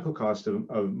mechanical cost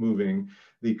of moving,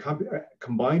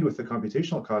 combined with the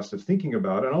computational cost of thinking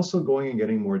about, and also going and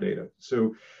getting more data.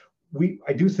 So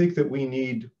I do think that we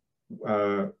need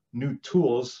new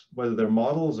tools, whether they're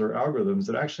models or algorithms,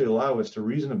 that actually allow us to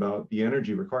reason about the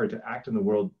energy required to act in the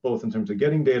world, both in terms of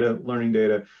getting data, learning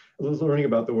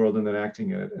about the world, and then acting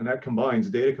in it. And that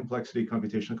combines data complexity,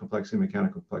 computational complexity,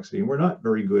 mechanical complexity. And we're not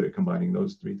very good at combining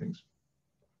those three things.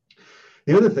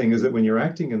 The other thing is that when you're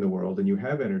acting in the world and you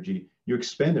have energy, you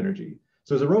expend energy.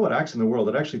 So as a robot acts in the world,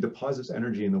 it actually deposits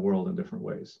energy in the world in different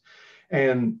ways.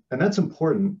 And that's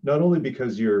important, not only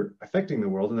because you're affecting the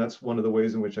world, and that's one of the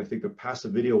ways in which I think the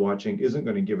passive video watching isn't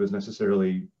going to give us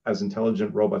necessarily as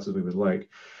intelligent robots as we would like,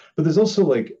 but there's also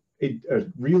like a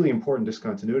really important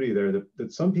discontinuity there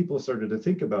that some people have started to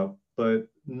think about, but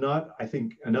not, I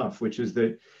think, enough, which is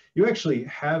that you actually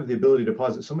have the ability to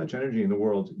deposit so much energy in the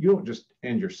world, you don't just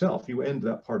end yourself, you end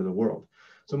that part of the world.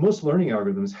 So most learning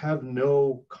algorithms have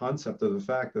no concept of the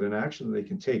fact that an action that they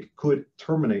can take could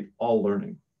terminate all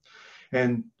learning.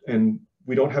 And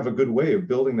we don't have a good way of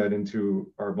building that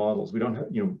into our models. We don't have,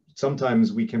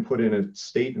 sometimes we can put in a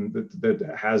state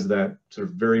that has that sort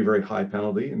of very, very high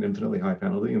penalty, an infinitely high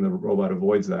penalty, and the robot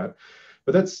avoids that.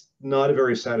 But that's not a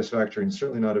very satisfactory and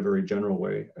certainly not a very general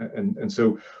way. And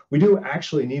so we do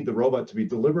actually need the robot to be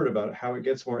deliberate about how it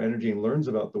gets more energy and learns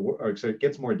about the world, or it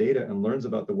gets more data and learns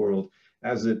about the world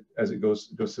as it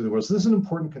goes through the world. So this is an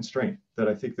important constraint that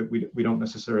I think that we don't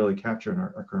necessarily capture in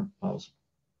our current models.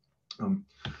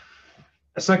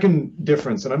 A second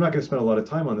difference, and I'm not going to spend a lot of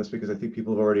time on this because I think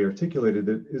people have already articulated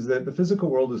it, is that the physical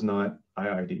world is not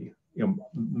IID. The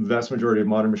vast majority of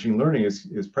modern machine learning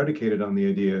is predicated on the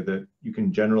idea that you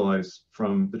can generalize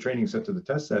from the training set to the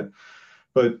test set,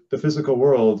 but the physical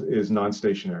world is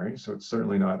non-stationary, so it's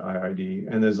certainly not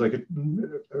IID. And there's like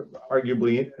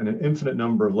arguably an infinite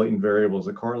number of latent variables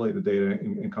that correlate the data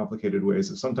in complicated ways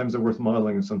that sometimes are worth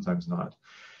modeling and sometimes not.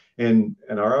 And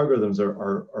our algorithms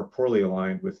are poorly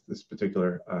aligned with this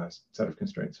particular set of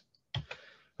constraints.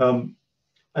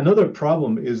 Another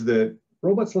problem is that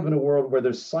robots live in a world where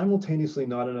there's simultaneously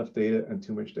not enough data and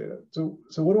too much data. So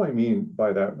what do I mean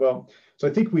by that? Well, so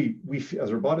I think we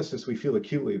as roboticists, we feel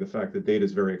acutely the fact that data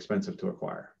is very expensive to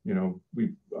acquire.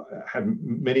 We had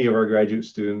many of our graduate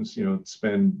students,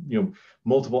 spend,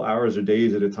 multiple hours or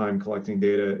days at a time collecting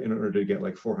data in order to get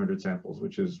like 400 samples,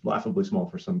 which is laughably small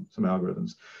for some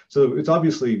algorithms. So it's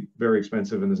obviously very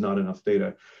expensive and there's not enough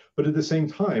data. But at the same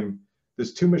time,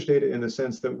 there's too much data in the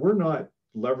sense that we're not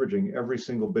leveraging every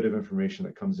single bit of information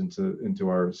that comes into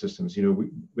our systems.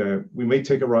 We may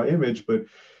take a raw image, but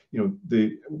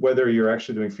whether you're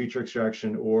actually doing feature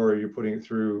extraction or you're putting it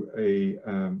through a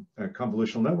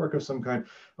convolutional network of some kind,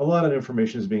 a lot of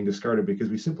information is being discarded because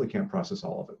we simply can't process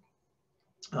all of it.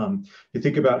 You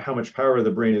think about how much power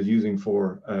the brain is using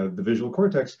for the visual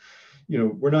cortex.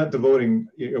 We're not devoting,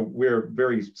 we're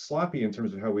very sloppy in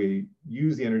terms of how we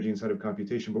use the energy inside of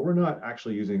computation, but we're not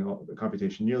actually using all the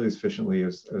computation nearly as efficiently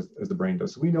as the brain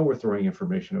does. So we know we're throwing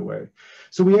information away.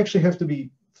 So we actually have to be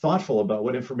thoughtful about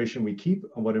what information we keep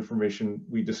and what information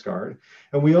we discard.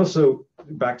 And we also,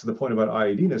 back to the point about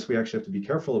IID-ness, we actually have to be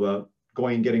careful about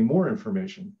going and getting more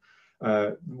information,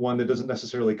 one that doesn't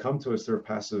necessarily come to us through a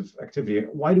passive activity.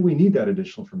 Why do we need that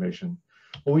additional information?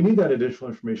 Well, we need that additional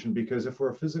information because if we're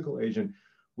a physical agent,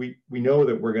 we know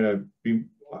that we're going to be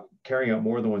carrying out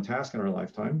more than one task in our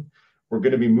lifetime. We're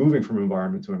going to be moving from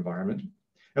environment to environment.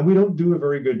 And we don't do a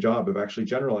very good job of actually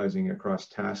generalizing across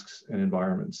tasks and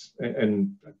environments.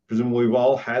 And presumably we've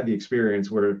all had the experience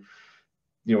where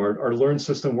our learn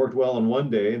system worked well on one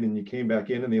day, and then you came back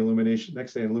in and the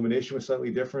next day illumination was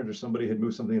slightly different, or somebody had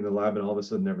moved something in the lab and all of a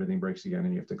sudden everything breaks again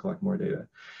and you have to collect more data.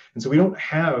 And so we don't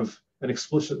have an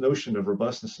explicit notion of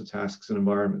robustness to tasks and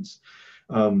environments.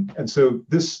 And so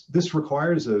this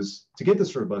requires us to get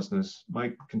this robustness.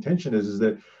 My contention is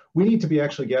that we need to be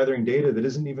actually gathering data that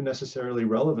isn't even necessarily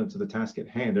relevant to the task at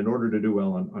hand in order to do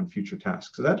well on future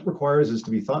tasks. So that requires us to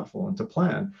be thoughtful and to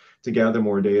plan to gather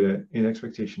more data in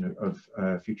expectation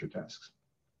of future tasks.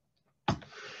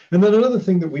 And then another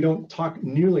thing that we don't talk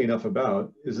nearly enough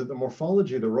about is that the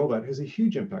morphology of the robot has a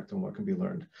huge impact on what can be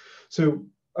learned. So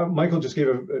Michael just gave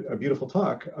a beautiful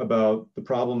talk about the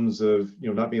problems of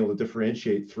not being able to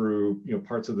differentiate through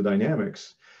parts of the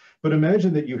dynamics. But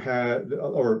imagine that you had,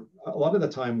 or a lot of the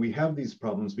time we have these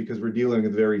problems because we're dealing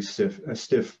with very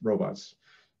stiff robots.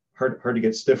 Hard to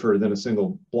get stiffer than a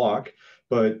single block.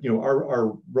 But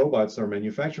our robots, our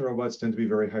manufacturing robots, tend to be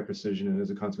very high precision and as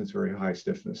a consequence, very high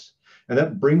stiffness. And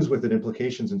that brings with it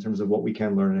implications in terms of what we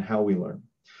can learn and how we learn.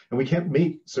 And we can't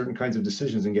make certain kinds of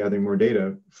decisions in gathering more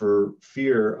data for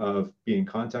fear of being in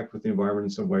contact with the environment in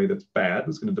some way that's bad,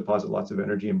 that's going to deposit lots of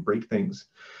energy and break things.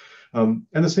 And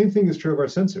the same thing is true of our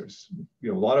sensors.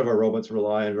 A lot of our robots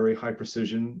rely on very high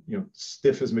precision.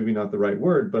 Stiff is maybe not the right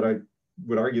word, but I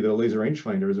would argue that a laser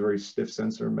rangefinder is a very stiff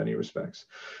sensor in many respects.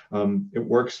 It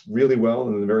works really well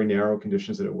in the very narrow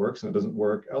conditions that it works, and it doesn't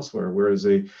work elsewhere. Whereas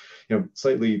a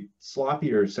slightly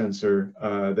sloppier sensor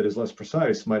that is less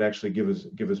precise might actually give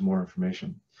us more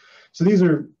information. So these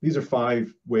are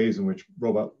 5 ways in which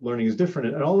robot learning is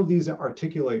different, and all of these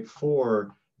articulate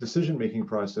for decision-making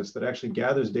process that actually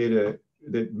gathers data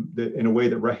that in a way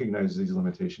that recognizes these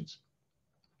limitations.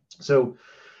 So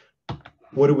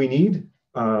what do we need?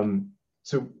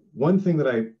 So one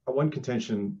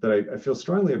contention that I feel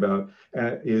strongly about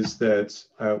is that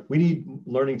we need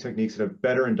learning techniques that have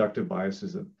better inductive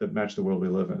biases that match the world we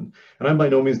live in. And I'm by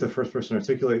no means the first person to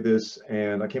articulate this.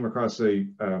 And I came across a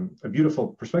beautiful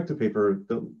perspective paper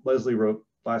that Leslie wrote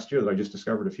last year that I just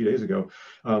discovered a few days ago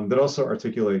that also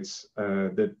articulates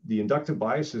that the inductive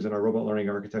biases in our robot learning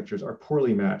architectures are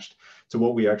poorly matched to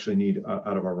what we actually need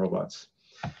out of our robots.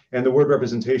 And the word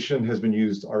representation has been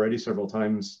used already several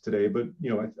times today, but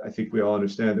I think we all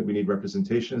understand that we need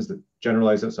representations that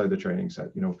generalize outside the training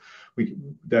set.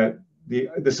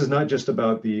 This is not just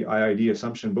about the IID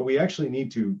assumption, but we actually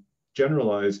need to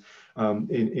generalize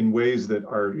in ways that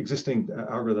our existing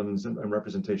algorithms and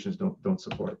representations don't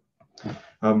support.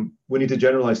 We need to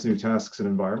generalize to new tasks and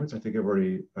environments. I think I've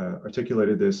already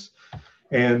articulated this.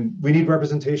 And we need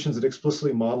representations that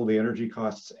explicitly model the energy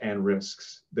costs and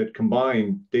risks that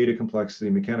combine data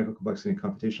complexity, mechanical complexity, and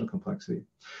computational complexity.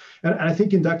 And I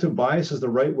think inductive bias is the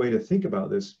right way to think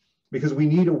about this because we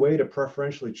need a way to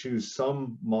preferentially choose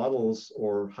some models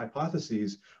or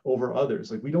hypotheses over others.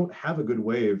 Like we don't have a good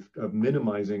way of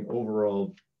minimizing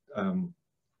overall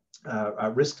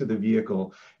risk to the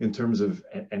vehicle in terms of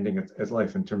ending its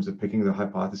life, in terms of picking the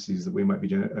hypotheses that we might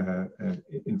be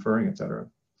inferring, et cetera.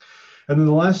 And then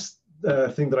the last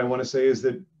thing that I want to say is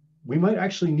that we might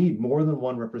actually need more than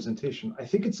one representation. I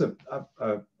think it's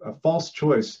a false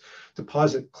choice to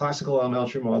posit classical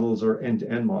elementary models or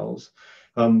end-to-end models.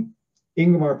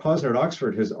 Ingmar Posner at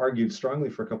Oxford has argued strongly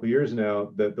for a couple of years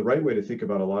now that the right way to think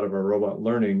about a lot of our robot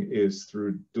learning is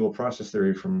through dual process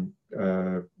theory from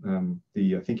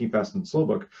the Thinking Fast and Slow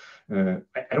book. I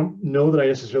don't know that I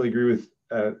necessarily agree with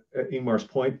Ingmar's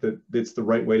point that it's the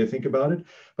right way to think about it,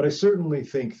 but I certainly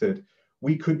think that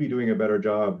we could be doing a better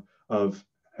job of,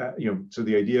 so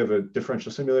the idea of a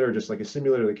differential simulator, just like a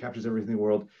simulator that captures everything in the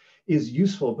world, is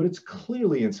useful, but it's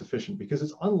clearly insufficient because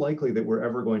it's unlikely that we're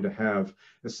ever going to have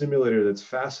a simulator that's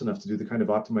fast enough to do the kind of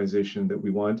optimization that we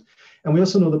want. And we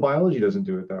also know the biology doesn't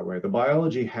do it that way. The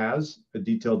biology has a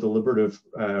detailed deliberative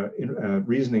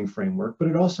reasoning framework, but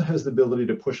it also has the ability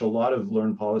to push a lot of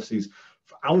learned policies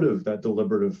out of that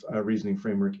deliberative reasoning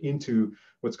framework into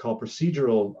what's called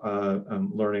procedural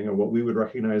learning, or what we would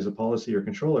recognize as a policy or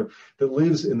controller that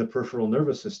lives in the peripheral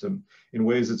nervous system in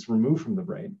ways that's removed from the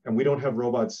brain. And we don't have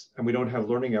robots and we don't have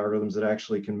learning algorithms that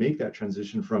actually can make that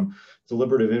transition from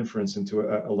deliberative inference into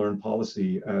a learned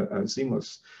policy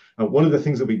seamless. One of the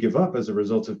things that we give up as a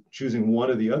result of choosing one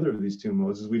or the other of these two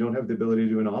modes is we don't have the ability to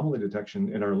do anomaly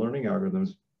detection in our learning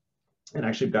algorithms and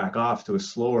actually back off to a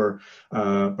slower,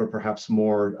 but perhaps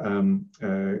more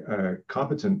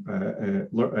competent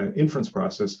inference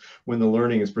process when the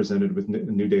learning is presented with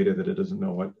new data that it doesn't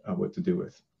know what to do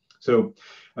with. So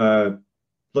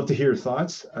love to hear your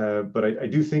thoughts, but I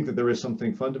do think that there is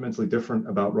something fundamentally different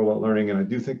about robot learning, and I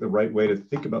do think the right way to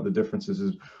think about the differences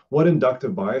is what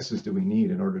inductive biases do we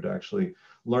need in order to actually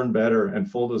learn better and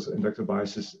fold those inductive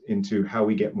biases into how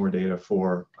we get more data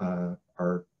for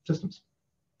our systems.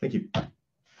 Thank you.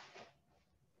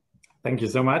 Thank you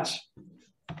so much.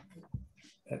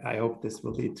 I hope this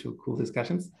will lead to cool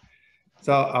discussions.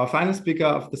 So our final speaker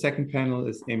of the second panel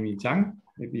is Amy Zhang.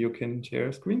 Maybe you can share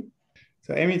your screen.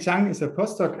 So Amy Zhang is a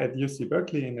postdoc at UC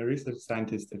Berkeley and a research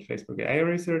scientist at Facebook AI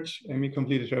Research. Amy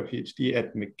completed her PhD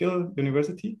at McGill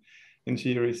University, and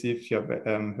she received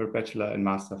her bachelor and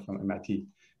master from MIT.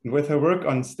 And with her work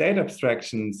on state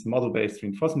abstractions, model-based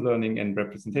reinforcement learning, and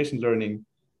representation learning,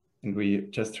 And we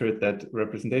just heard that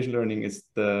representation learning is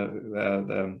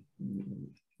the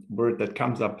word that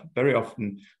comes up very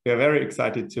often. We are very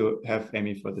excited to have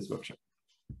Amy for this workshop.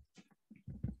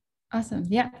 Awesome.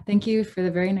 Yeah, thank you for the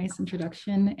very nice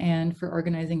introduction and for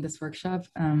organizing this workshop.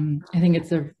 I think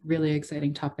it's a really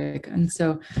exciting topic. And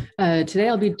so today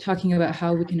I'll be talking about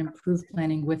how we can improve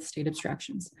planning with state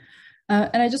abstractions.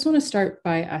 And I just want to start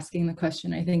by asking the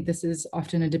question. I think this is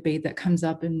often a debate that comes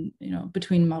up in,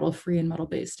 between model free and model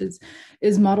based.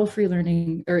 Is model free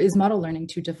learning, or is model learning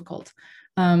too difficult?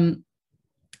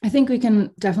 I think we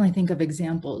can definitely think of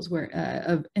examples where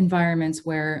of environments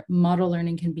where model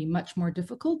learning can be much more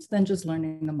difficult than just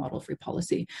learning a model-free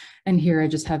policy. And here I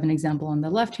just have an example on the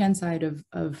left-hand side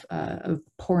of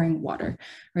pouring water,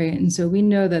 right? And so we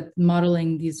know that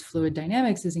modeling these fluid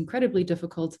dynamics is incredibly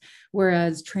difficult,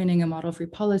 whereas training a model-free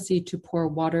policy to pour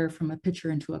water from a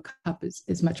pitcher into a cup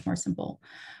is much more simple.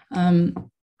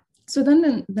 So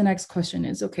then the next question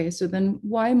is, okay, so then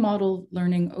why model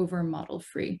learning over model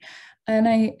free?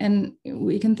 And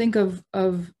we can think of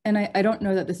and I don't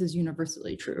know that this is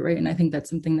universally true, right? And I think that's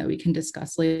something that we can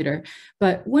discuss later.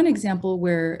 But one example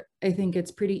where I think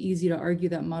it's pretty easy to argue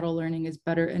that model learning is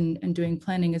better and doing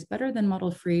planning is better than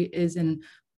model free is in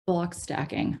block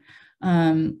stacking.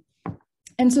 And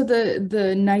so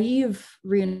the naive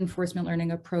reinforcement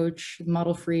learning approach,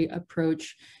 model-free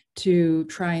approach to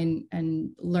try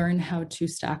and learn how to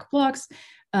stack blocks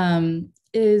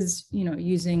is,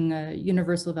 using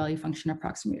universal value function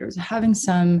approximators, having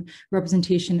some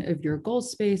representation of your goal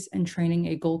space and training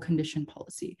a goal condition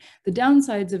policy. The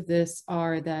downsides of this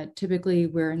are that typically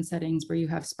we're in settings where you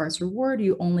have sparse reward,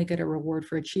 you only get a reward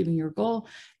for achieving your goal,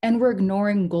 and we're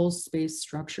ignoring goal space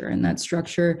structure. And that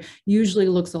structure usually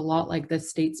looks a lot like the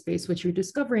state space, which you're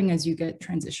discovering as you get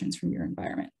transitions from your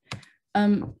environment.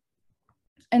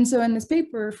 And so in this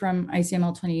paper from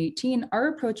ICML 2018, our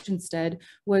approach instead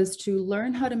was to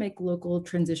learn how to make local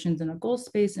transitions in a goal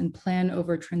space and plan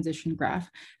over transition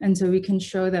graph. And so we can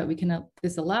show that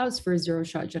this allows for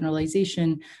zero-shot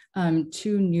generalization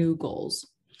to new goals.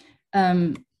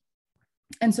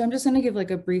 And so I'm just going to give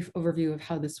like a brief overview of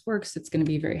how this works. It's going to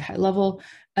be very high level,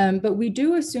 but we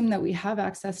do assume that we have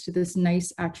access to this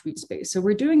nice attribute space. So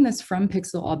we're doing this from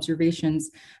pixel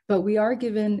observations, but we are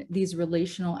given these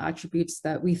relational attributes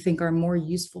that we think are more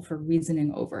useful for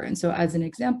reasoning over. And so as an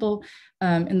example,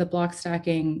 in the block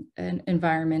stacking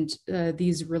environment,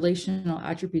 these relational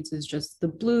attributes is just the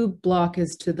blue block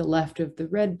is to the left of the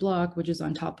red block, which is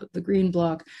on top of the green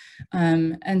block.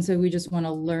 And so we just want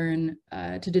to learn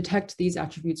to detect these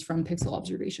attributes from pixel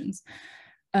observations.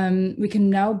 We can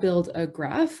now build a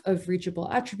graph of reachable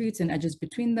attributes and edges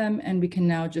between them, and we can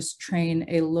now just train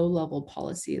a low-level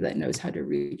policy that knows how to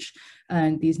reach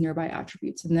these nearby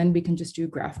attributes. And then we can just do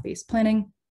graph-based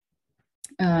planning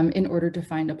in order to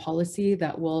find a policy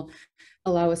that will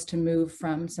allow us to move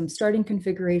from some starting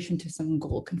configuration to some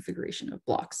goal configuration of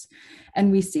blocks.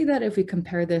 And we see that if we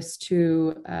compare this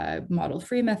to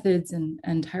model-free methods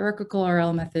and hierarchical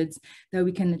RL methods, that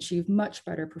we can achieve much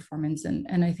better performance.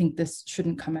 And I think this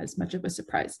shouldn't come as much of a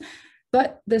surprise.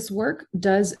 But this work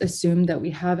does assume that we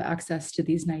have access to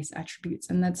these nice attributes,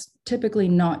 and that's typically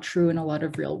not true in a lot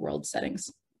of real-world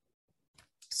settings.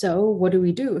 So what do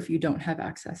we do if you don't have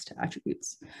access to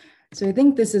attributes? So I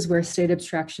think this is where state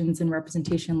abstractions and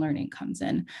representation learning comes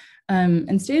in.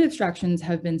 And state abstractions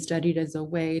have been studied as a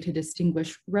way to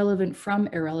distinguish relevant from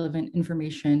irrelevant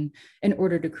information in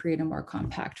order to create a more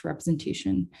compact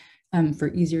representation for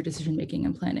easier decision-making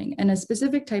and planning. And a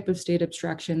specific type of state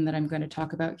abstraction that I'm going to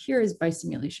talk about here is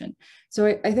bisimulation.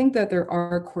 So I think that there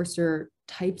are coarser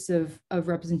types of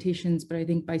representations, but I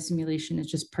think bisimulation is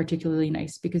just particularly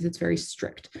nice because it's very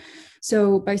strict.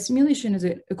 So bisimulation is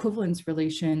an equivalence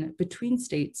relation between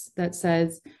states that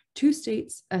says two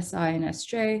states, SI and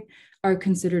SJ, are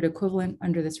considered equivalent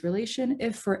under this relation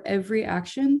if for every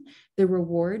action, the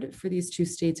reward for these two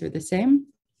states are the same.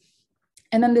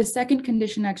 And then the second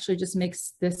condition actually just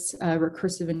makes this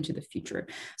recursive into the future.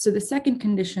 So the second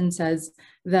condition says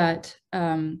that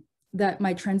that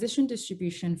my transition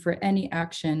distribution for any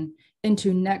action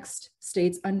into next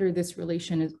states under this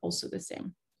relation is also the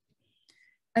same.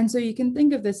 And so you can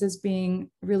think of this as being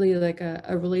really like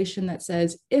a relation that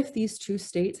says, if these two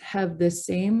states have the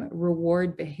same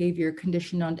reward behavior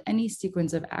conditioned on any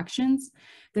sequence of actions,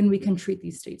 then we can treat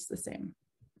these states the same.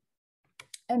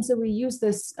 And so we use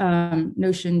this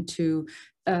notion to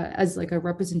as like a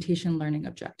representation learning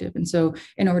objective. And so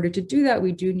in order to do that,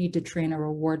 we do need to train a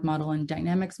reward model and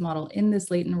dynamics model in this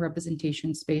latent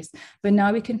representation space. But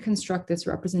now we can construct this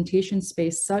representation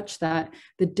space such that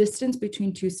the distance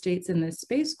between two states in this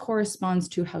space corresponds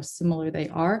to how similar they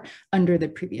are under the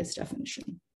previous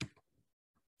definition.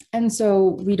 And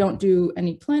so we don't do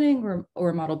any planning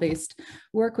or model-based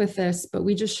work with this, but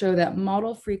we just show that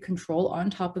model-free control on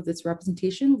top of this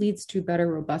representation leads to better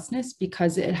robustness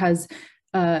because it has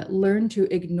learned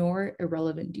to ignore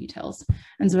irrelevant details.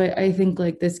 And so I think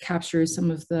like this captures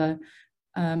some of the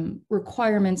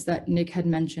requirements that Nick had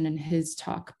mentioned in his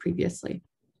talk previously.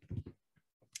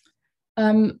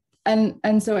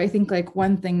 And so I think like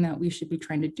one thing that we should be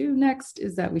trying to do next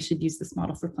is that we should use this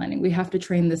model for planning. We have to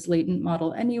train this latent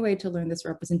model anyway to learn this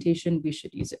representation. We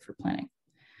should use it for planning.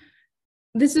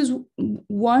 This is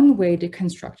one way to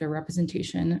construct a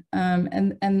representation,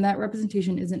 and that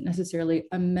representation isn't necessarily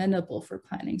amenable for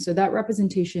planning. So that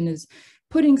representation is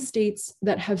putting states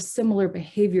that have similar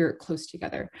behavior close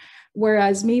together.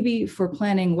 Whereas maybe for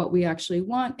planning, what we actually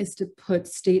want is to put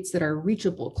states that are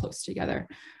reachable close together.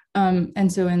 And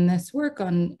so in this work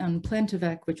on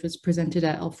Plantivec, which was presented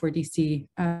at L4DC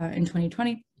in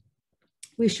 2020,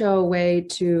 we show a way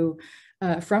to,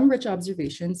 from rich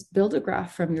observations, build a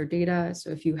graph from your data. So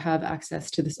if you have access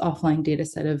to this offline data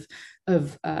set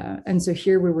and so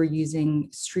here we were using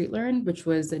StreetLearn, which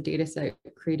was a data set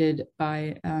created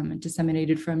by,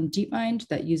 disseminated from DeepMind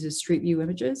that uses Street View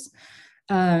images.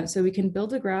 So we can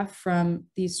build a graph from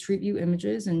these Street View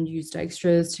images and use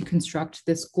Dijkstra's to construct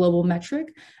this global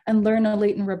metric and learn a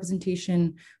latent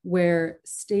representation where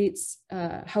states,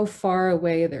 how far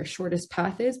away their shortest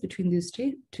path is between these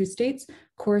two states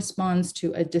corresponds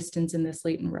to a distance in this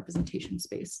latent representation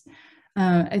space.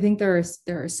 I think there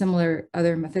are similar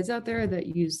other methods out there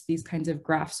that use these kinds of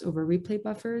graphs over replay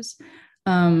buffers.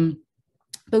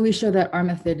 But we show that our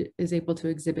method is able to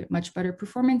exhibit much better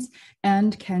performance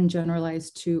and can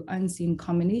generalize to unseen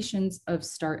combinations of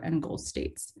start and goal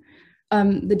states.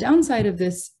 The downside of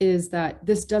this is that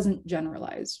this doesn't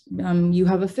generalize. You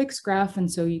have a fixed graph, and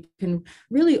so you can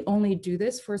really only do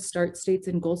this for start states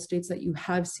and goal states that you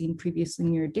have seen previously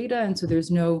in your data, and so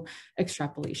there's no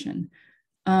extrapolation.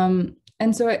 And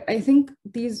so I think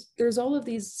there's all of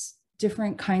these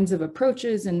different kinds of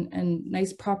approaches and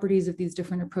nice properties of these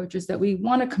different approaches that we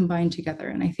want to combine together.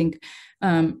 And I think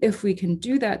if we can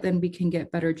do that, then we can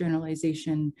get better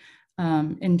generalization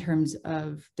in terms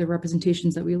of the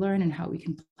representations that we learn and how we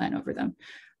can plan over them.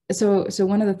 So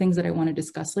one of the things that I want to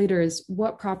discuss later is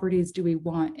what properties do we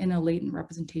want in a latent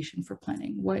representation for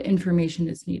planning? What information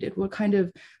is needed? What kind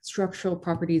of structural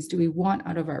properties do we want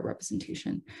out of our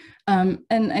representation? And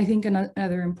I think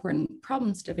another important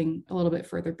problem, stepping a little bit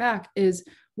further back, is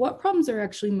what problems are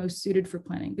actually most suited for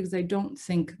planning? Because I don't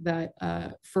think that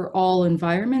for all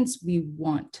environments, we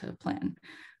want to plan.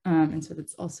 And so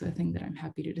that's also a thing that I'm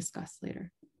happy to discuss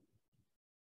later.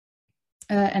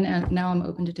 And now I'm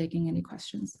open to taking any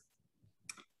questions.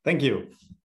 Thank you.